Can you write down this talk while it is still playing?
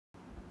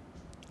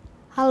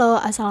Halo,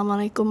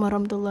 assalamualaikum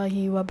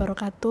warahmatullahi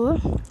wabarakatuh.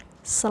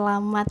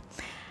 Selamat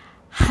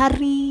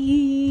hari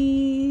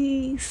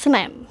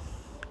Senin.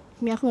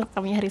 Ini aku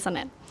ngerekamnya hari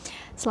Senin.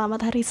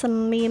 Selamat hari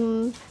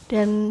Senin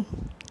dan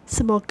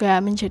semoga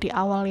menjadi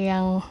awal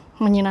yang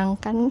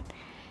menyenangkan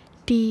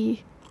di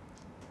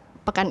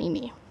pekan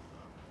ini.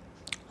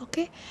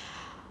 Oke,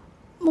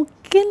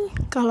 mungkin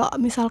kalau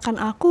misalkan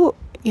aku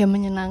ya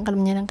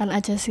menyenangkan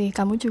aja sih.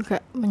 Kamu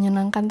juga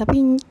menyenangkan,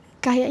 tapi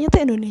kayaknya tuh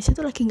Indonesia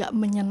tuh lagi nggak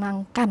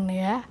menyenangkan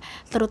ya,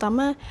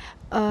 terutama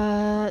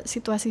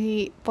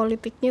situasi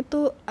politiknya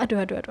tuh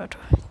aduh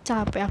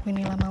capek aku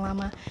ini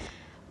lama-lama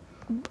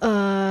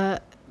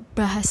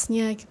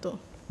bahasnya gitu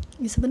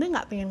ya.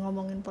 Sebenarnya nggak pengen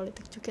ngomongin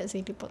politik juga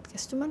sih di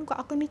podcast, cuman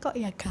kok aku nih kok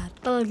ya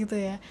gatel gitu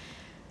ya,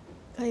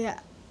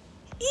 kayak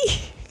ih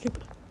gitu,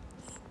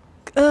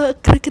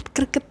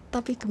 greget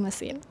tapi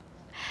gemesin.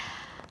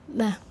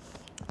 Nah,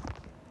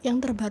 yang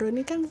terbaru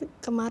ini kan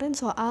kemarin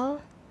soal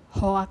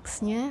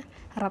hoaksnya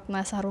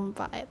Ratna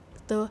Sarumpait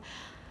itu.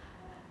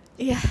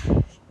 Ya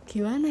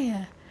gimana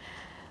ya,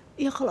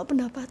 ya kalau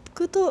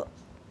pendapatku tuh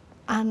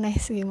aneh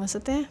sih,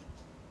 maksudnya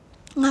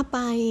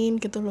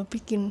ngapain gitu loh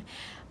bikin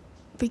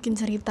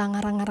cerita,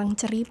 ngarang-ngarang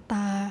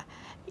cerita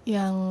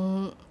yang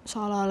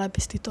seolah-olah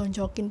habis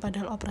ditonjokin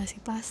padahal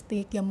operasi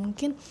plastik. Ya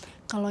mungkin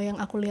kalau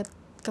yang aku lihat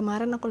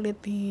kemarin, aku lihat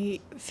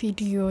di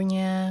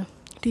videonya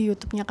di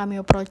YouTube-nya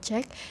Cameo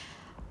Project,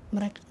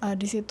 mereka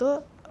di situ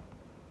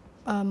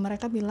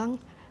mereka bilang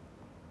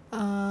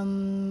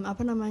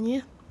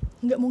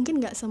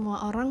nggak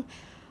semua orang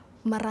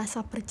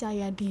merasa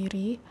percaya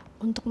diri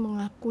untuk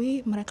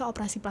mengakui mereka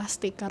operasi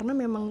plastik, karena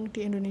memang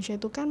di Indonesia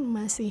itu kan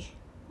masih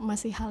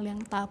hal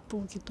yang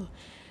tabu gitu,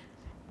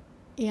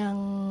 yang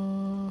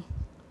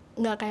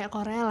nggak kayak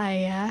Korea lah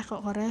ya.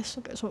 Kalau Korea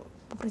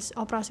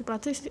operasi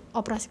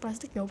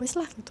plastik ya wes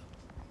lah gitu.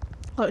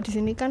 Kalau di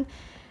sini kan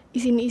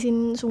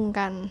izin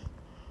sungkan,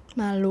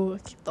 malu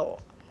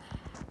gitu.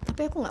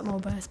 Tapi aku nggak mau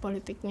bahas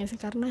politiknya sih,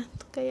 karena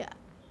tuh kayak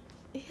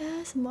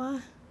ya semua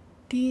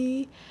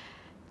di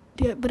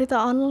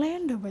berita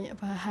online udah banyak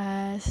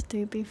bahas,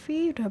 di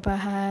TV udah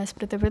bahas,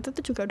 berita-berita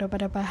itu juga udah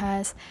pada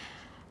bahas.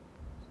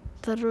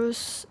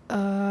 Terus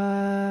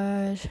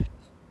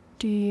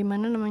di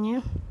mana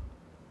namanya,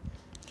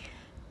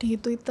 di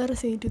Twitter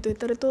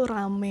itu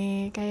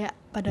rame, kayak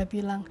pada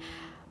bilang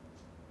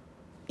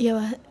ya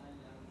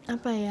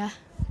apa ya,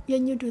 ya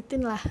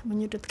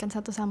menyudutkan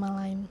satu sama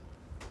lain.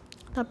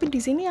 Tapi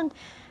di sini yang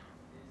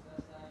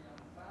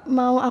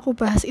mau aku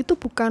bahas itu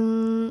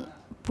bukan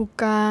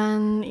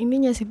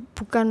ininya sih,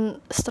 bukan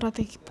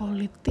strategi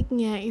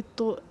politiknya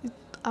itu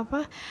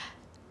apa,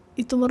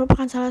 itu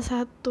merupakan salah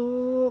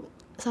satu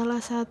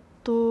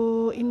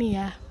ini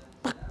ya,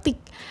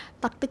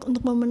 taktik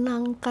untuk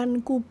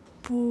memenangkan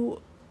kubu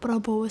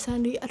Prabowo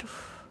Sandi. Aduh,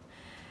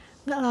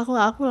 nggak lah,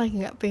 aku lagi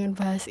nggak pengen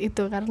bahas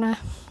itu karena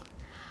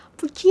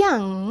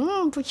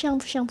puciang.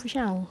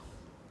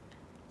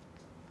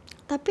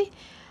 Tapi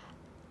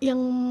yang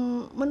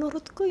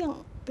menurutku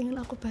yang pengen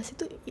aku bahas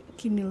itu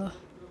gini loh,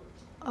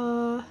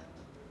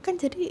 kan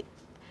jadi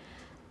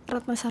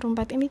Ratna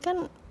Sarumpait ini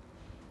kan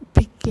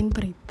bikin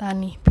berita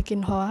nih,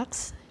 bikin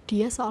hoax,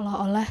 dia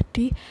seolah-olah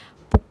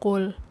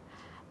dipukul,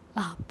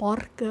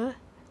 lapor ke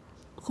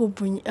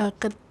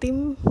ke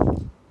tim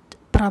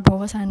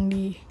Prabowo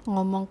Sandi,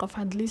 ngomong ke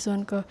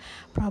Fadlizon, ke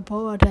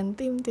Prabowo dan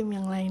tim-tim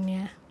yang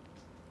lainnya.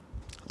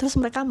 Terus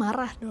mereka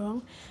marah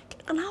dong,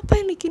 kenapa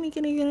ini gini.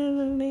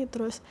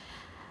 Terus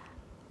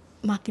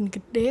makin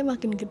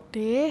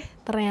gede,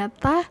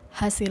 ternyata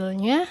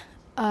hasilnya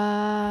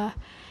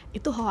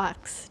itu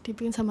hoax,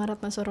 dibikin sama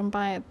Ratna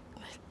Sarumpait.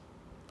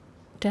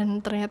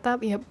 Dan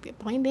ternyata ya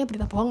pokoknya dia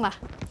berita bohong lah.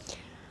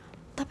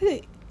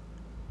 Tapi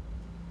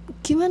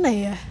gimana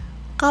ya,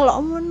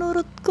 kalau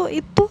menurutku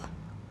itu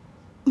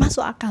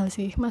masuk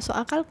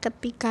akal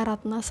ketika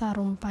Ratna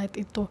Sarumpait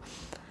itu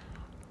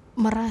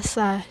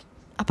merasa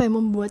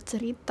membuat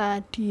cerita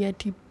dia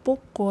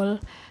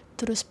dipukul,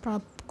 terus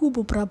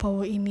kubu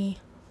Prabowo ini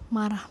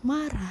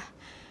marah-marah,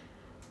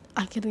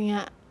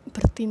 akhirnya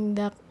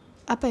bertindak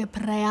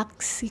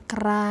bereaksi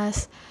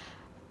keras,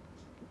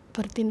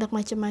 bertindak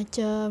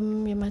macam-macam,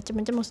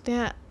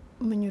 maksudnya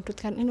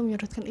menyudutkan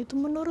itu.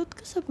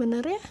 Menurutku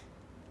sebenarnya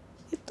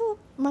itu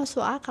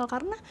masuk akal,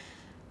 karena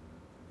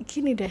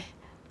gini deh,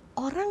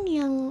 orang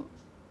yang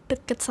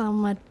deket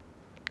sama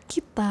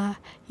kita,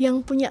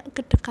 yang punya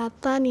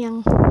kedekatan,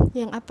 yang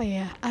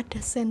ada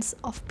sense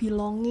of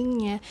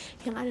belongingnya,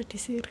 yang ada di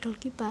circle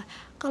kita,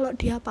 kalau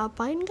dia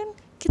apa-apain kan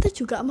kita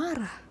juga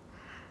marah,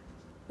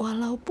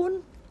 walaupun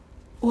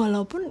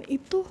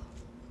itu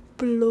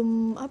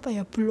belum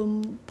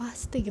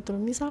pasti gitu.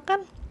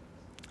 Misalkan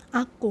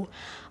aku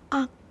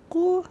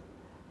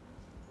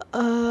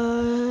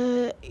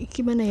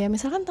gimana ya,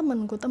 misalkan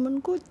temanku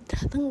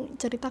datang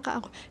cerita ke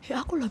aku,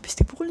 ya aku habis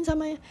dipukulin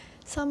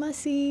sama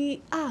si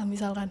A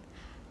misalkan.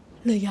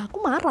 Loh ya aku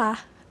marah,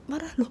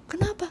 loh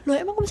kenapa, loh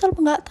emang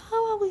aku nggak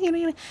tahu aku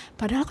gini.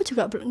 Padahal aku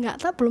juga nggak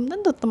tahu, belum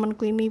tentu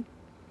temanku ini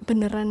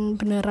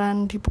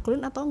beneran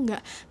dipukulin atau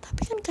enggak,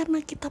 tapi kan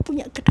karena kita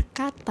punya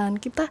kedekatan,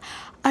 kita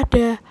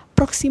ada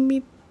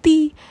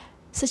proximity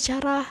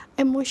secara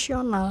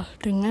emosional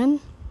dengan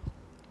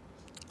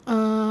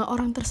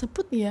orang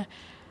tersebut, ya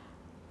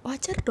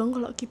wajar dong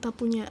kalau kita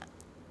punya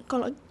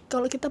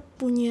kalau kita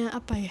punya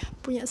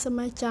punya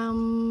semacam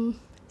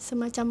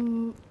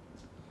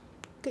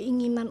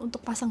keinginan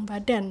untuk pasang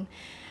badan,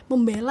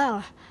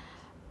 membela lah.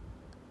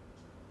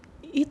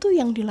 Itu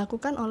yang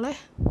dilakukan oleh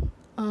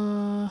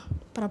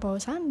Prabowo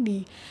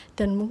Sandi,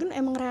 dan mungkin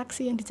emang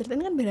reaksi yang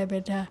diceritain kan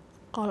beda-beda.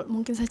 Kalau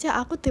mungkin saja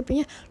aku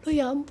tipenya, lo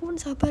ya ampun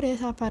sabar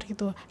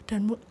gitu,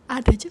 dan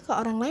ada juga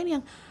orang lain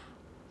yang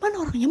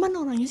mana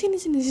orangnya,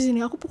 sini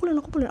aku pukulin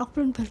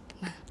balik.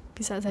 Nah,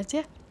 bisa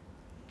saja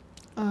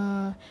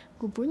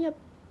kubunya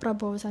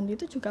Prabowo Sandi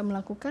itu juga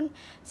melakukan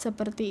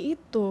seperti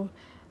itu.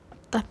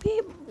 Tapi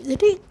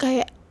jadi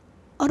kayak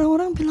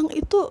orang-orang bilang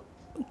itu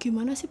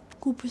gimana sih,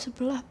 kubu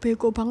sebelah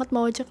bego banget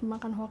mau aja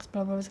makan hoaks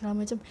bla bla segala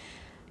macam.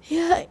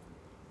 Ya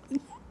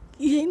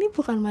ini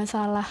bukan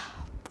masalah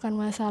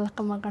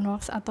kemakan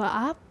hoaks atau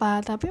apa,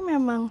 tapi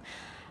memang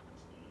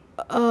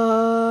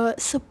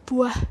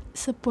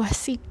sebuah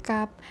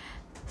sikap,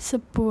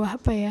 sebuah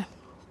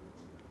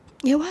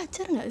ya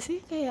wajar nggak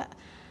sih, kayak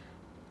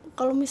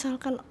kalau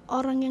misalkan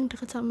orang yang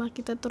dekat sama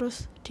kita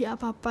terus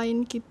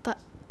diapa-apain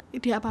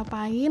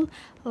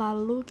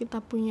lalu kita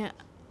punya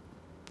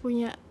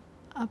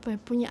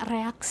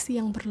reaksi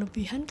yang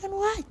berlebihan, kan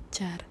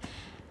wajar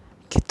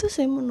gitu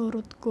sih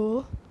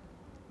menurutku.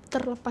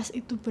 Terlepas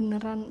itu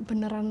beneran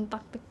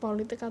taktik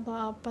politik atau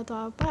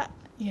apa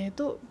ya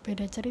itu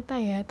beda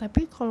cerita ya.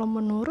 Tapi kalau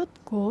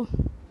menurutku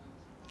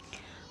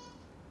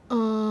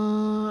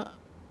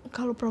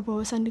kalau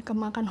Prabowo Sandi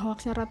kemakan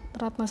hoaxnya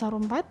Ratna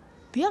Sarumpait,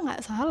 dia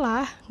nggak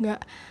salah,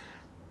 nggak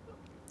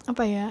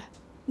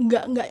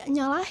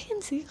nyalahin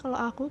sih. Kalau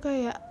aku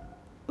kayak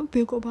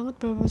bego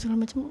banget bla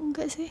segala macam,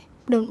 enggak sih.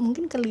 Dan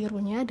mungkin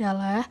kelirunya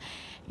adalah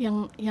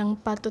yang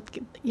patut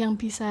yang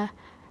bisa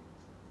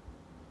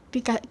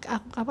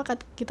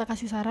kita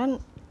kasih saran,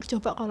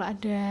 coba kalau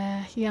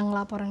ada yang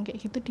laporan kayak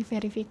gitu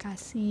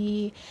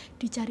diverifikasi,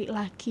 dicari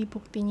lagi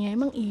buktinya,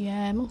 emang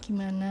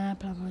gimana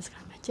bla bla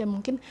segala macam.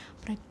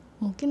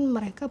 Mungkin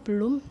mereka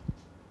belum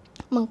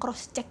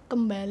meng-cross check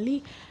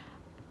kembali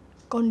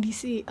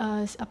kondisi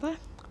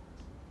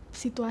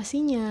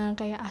situasinya,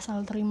 kayak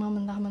asal terima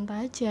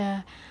mentah-mentah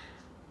aja,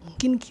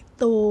 mungkin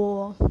gitu.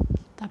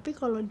 Tapi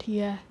kalau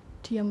dia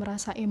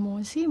merasa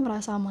emosi,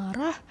 merasa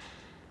marah,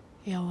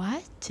 ya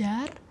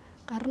wajar,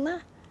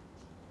 karena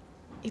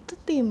itu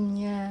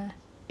timnya,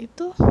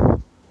 itu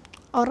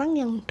orang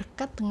yang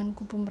dekat dengan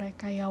kubu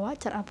mereka, ya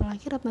wajar.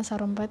 Apalagi Ratna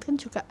Sarumpait kan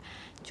juga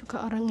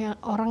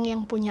orang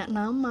yang punya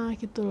nama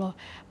gitu loh.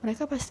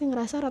 Mereka pasti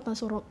ngerasa Ratna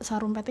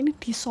Sarumpait ini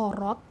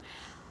disorot,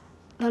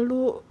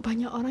 lalu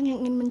banyak orang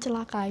yang ingin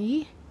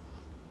mencelakai,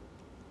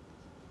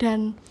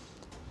 dan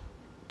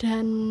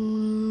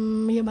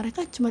ya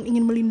mereka cuma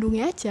ingin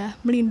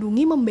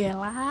melindungi,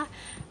 membela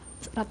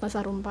Ratna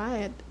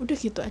Sarumpait, udah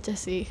gitu aja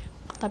sih.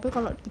 Tapi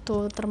kalau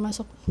itu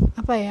termasuk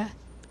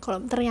kalau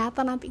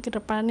ternyata nanti ke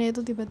depannya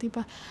itu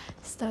tiba-tiba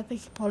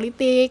strategi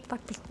politik,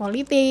 taktik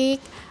politik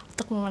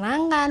untuk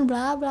memenangkan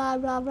bla bla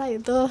bla bla,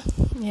 itu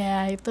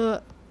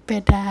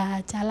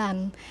beda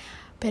jalan,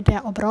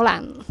 beda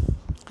obrolan,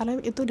 karena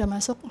itu udah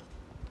masuk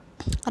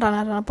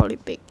ranah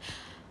politik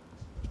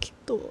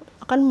gitu.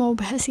 Akan mau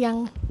bahas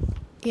yang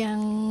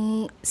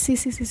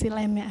sisi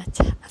lainnya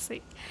aja,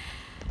 asik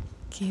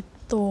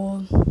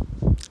gitu.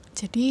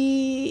 Jadi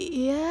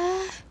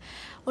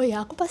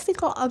aku pasti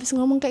kalau abis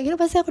ngomong kayak gini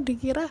pasti aku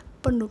dikira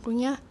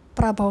pendukungnya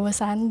Prabowo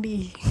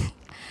Sandi.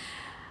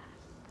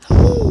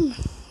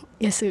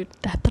 Ya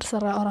sudah,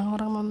 terserah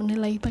orang-orang mau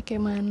menilai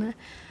bagaimana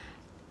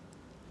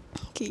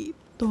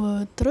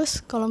gitu.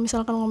 Terus kalau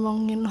misalkan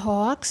ngomongin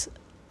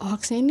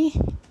hoaxnya ini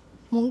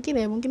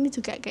mungkin ini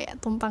juga kayak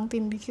tumpang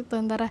tindih gitu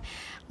antara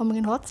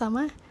ngomongin hoax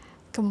sama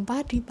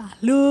gempa di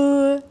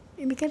Palu.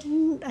 Ini kan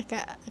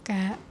agak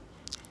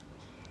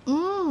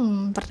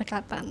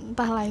berdekatan.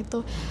 Entahlah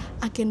itu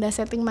agenda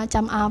setting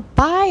macam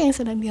apa yang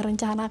sedang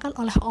direncanakan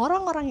oleh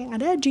orang-orang yang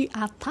ada di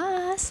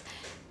atas.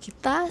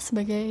 Kita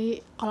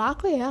sebagai, kalau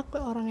aku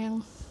orang yang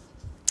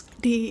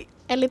di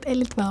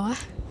elit bawah,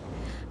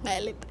 nggak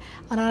elit,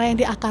 orang-orang yang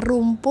di akar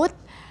rumput,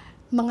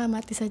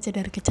 mengamati saja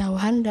dari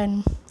kejauhan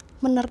dan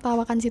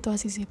menertawakan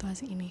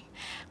situasi-situasi ini.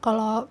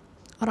 Kalau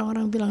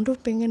orang-orang bilang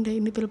pengen deh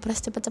ini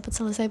pilpres cepat-cepat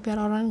selesai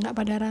biar orang nggak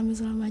pada rame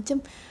segala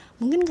macem,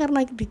 mungkin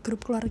karena di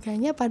grup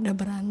keluarganya pada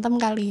berantem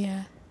kali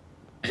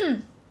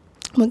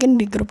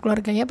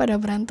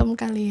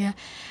ya.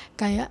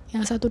 Kayak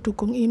yang satu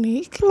dukung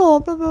ini, iki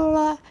lo bla bla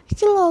bla,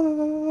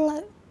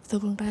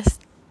 dukung keras.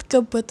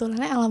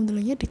 Kebetulannya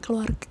alhamdulillahnya di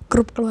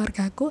grup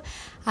keluargaku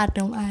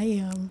adem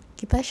ayem,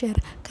 kita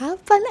share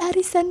kapan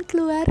arisan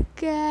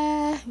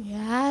keluarga,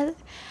 ya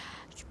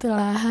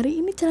gitulah,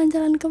 hari ini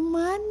jalan-jalan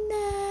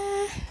kemana.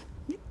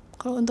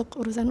 Kalau untuk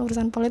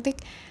urusan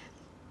politik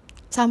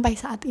sampai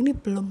saat ini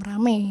belum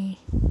ramai.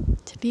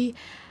 Jadi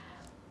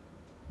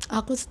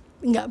aku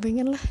nggak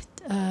pengen lah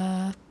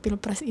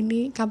pilpres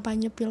ini,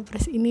 kampanye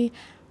pilpres ini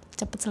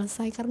cepat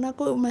selesai, karena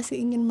aku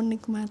masih ingin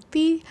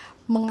menikmati,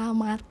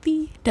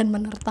 mengamati dan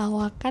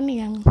menertawakan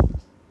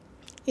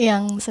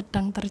yang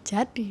sedang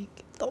terjadi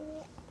gitu.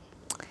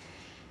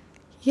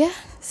 Ya,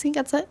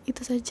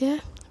 itu saja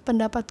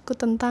pendapatku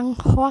tentang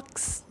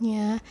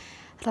hoaxnya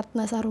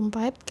Ratna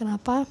Sarumpait.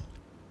 Kenapa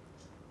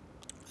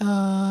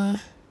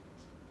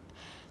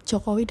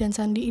Jokowi dan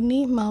Sandi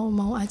ini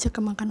mau aja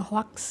kemakan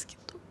hoax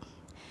gitu.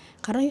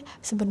 Karena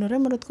sebenarnya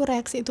menurutku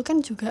reaksi itu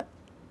kan juga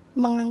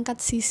mengangkat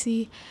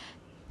sisi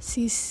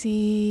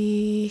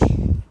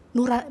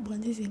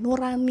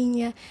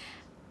nuraninya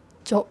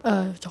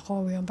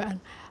Jokowi sampean,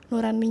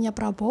 nuraninya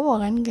Prabowo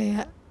kan,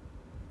 kayak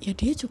ya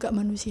dia juga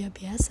manusia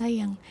biasa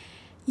yang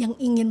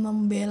ingin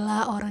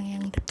membela orang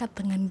yang dekat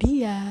dengan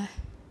dia,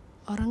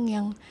 orang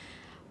yang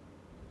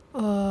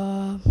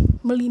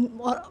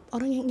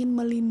orang yang ingin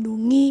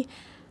melindungi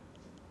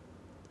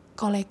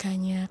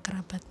koleganya,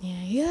 kerabatnya,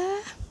 ya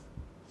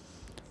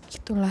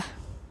gitulah.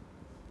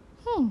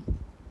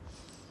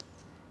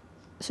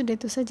 Sudah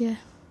itu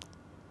saja.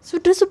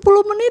 Sudah 10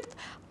 menit.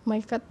 Oh my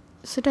god,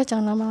 sudah,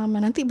 jangan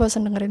lama-lama, nanti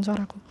bosan dengerin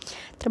suaraku.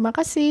 Terima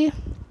kasih.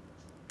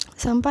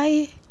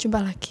 Sampai jumpa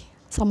lagi.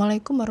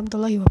 Assalamualaikum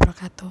warahmatullahi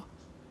wabarakatuh.